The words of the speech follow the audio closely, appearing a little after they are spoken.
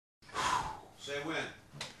Say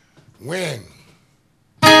when. When?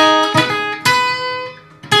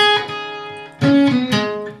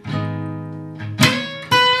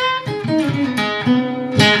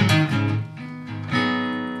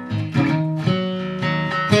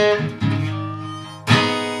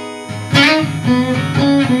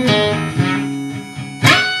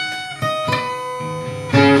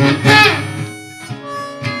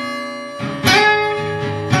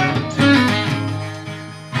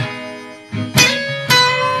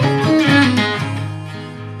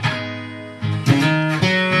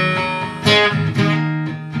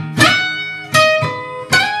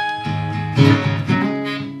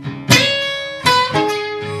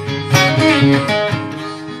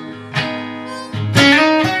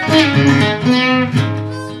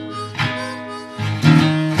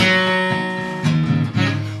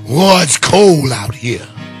 Oh, it's cold out here.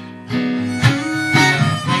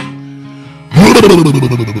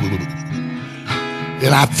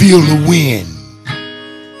 And I feel the wind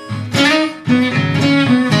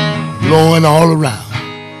blowing all around.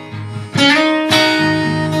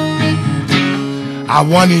 I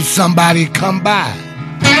wanted somebody to come by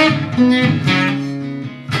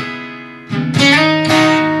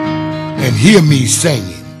and hear me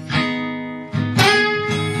singing.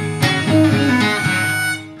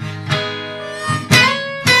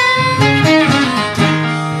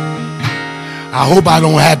 I hope I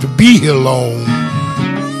don't have to be here long.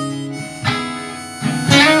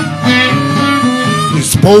 It's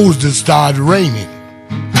supposed to start raining.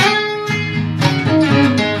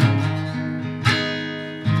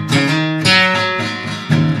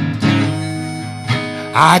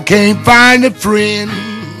 I can't find a friend.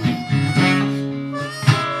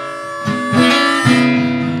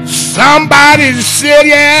 Somebody to sit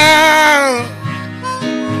here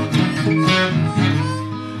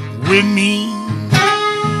with me.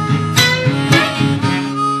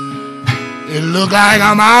 It look like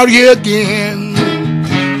I'm out here again.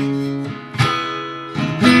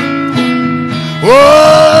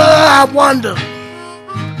 Oh, I wonder,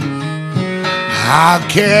 how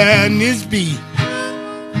can this be?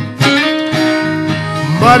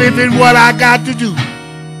 But if it's what I got to do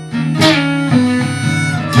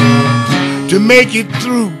to make it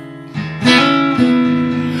through,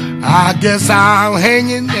 I guess I'll hang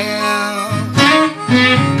in there,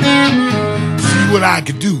 see what I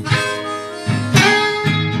can do.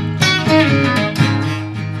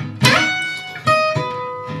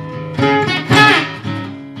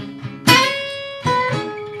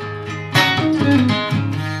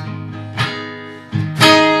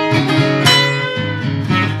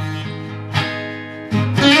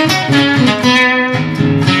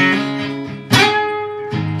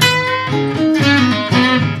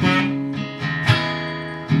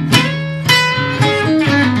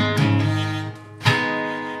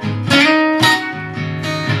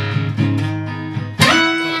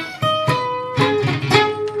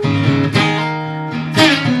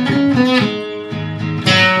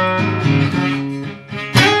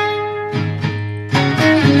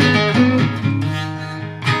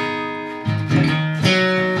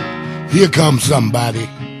 Here comes somebody.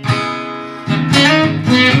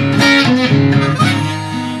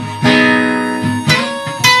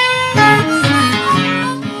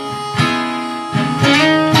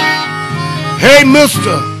 Hey,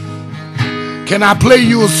 mister, can I play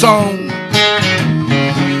you a song?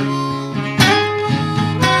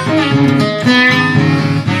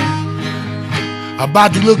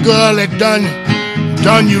 About the little girl that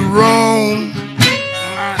done you wrong.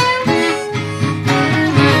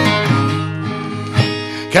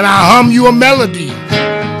 Can I hum you a melody?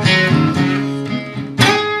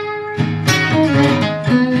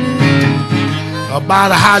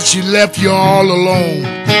 About how she left you all alone.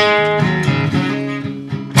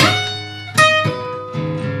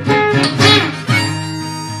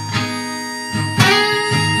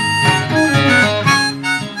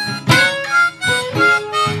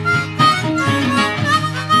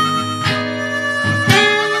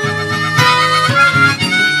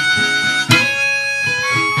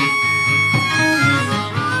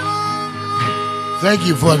 Thank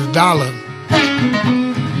you for the $1.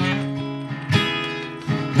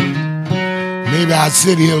 Maybe I'll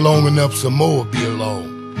sit here long enough some more will be alone.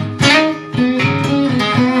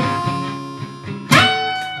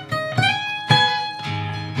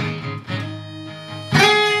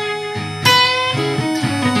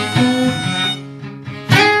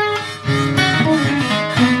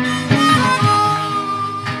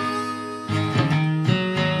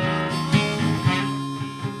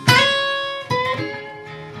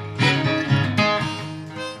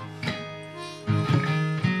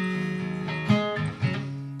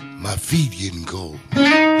 my feet getting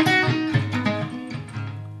cold.